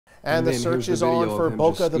And the search is on for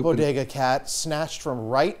Boca the bodega cat, snatched from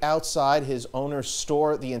right outside his owner's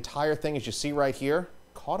store. The entire thing, as you see right here,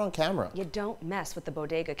 caught on camera. You don't mess with the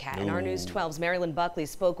bodega cat. And our News 12's Marilyn Buckley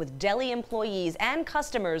spoke with Deli employees and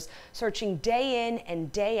customers searching day in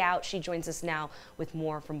and day out. She joins us now with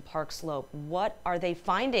more from Park Slope. What are they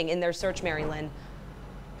finding in their search, Marilyn?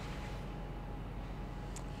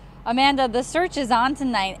 Amanda, the search is on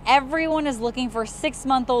tonight. Everyone is looking for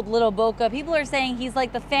 6-month-old little Boca. People are saying he's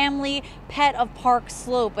like the family pet of Park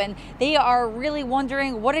Slope, and they are really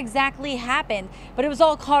wondering what exactly happened. But it was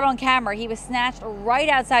all caught on camera. He was snatched right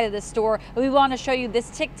outside of the store. We want to show you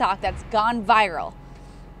this TikTok that's gone viral.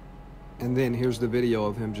 And then here's the video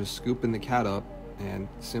of him just scooping the cat up and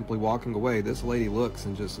simply walking away. This lady looks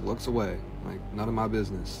and just looks away, like none of my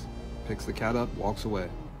business. Picks the cat up, walks away.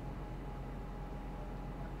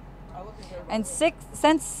 And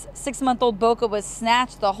since 6-month-old Boca was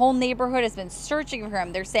snatched, the whole neighborhood has been searching for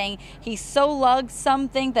him. They're saying he's so lugged. Some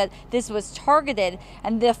think that this was targeted.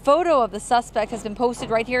 And the photo of the suspect has been posted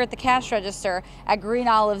right here at the cash register at Green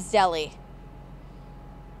Olive's Deli.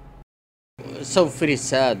 So very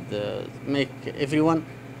sad. Make everyone.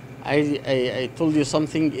 I told you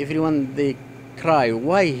something. Everyone they cry.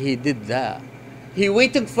 Why he did that? He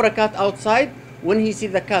waited for a cat outside. When he see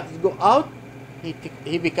the cat go out,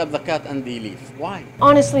 he pick up the cat and they leave. Why?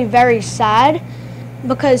 Honestly, very sad,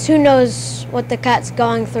 because who knows what the cat's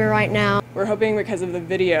going through right now. We're hoping because of the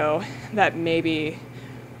video that maybe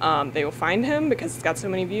they will find him because it's got so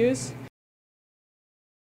many views.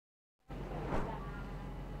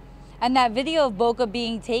 And that video of Boca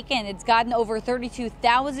being taken, it's gotten over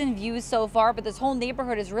 32,000 views so far, but this whole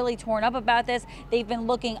neighborhood is really torn up about this. They've been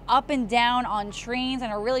looking up and down on trains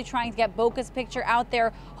and are really trying to get Boca's picture out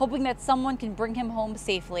there, hoping that someone can bring him home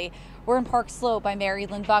safely. We're in Park Slope. I'm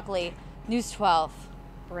Marilyn Buckley, News 12.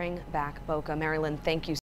 Bring back Boca. Marilyn, thank you.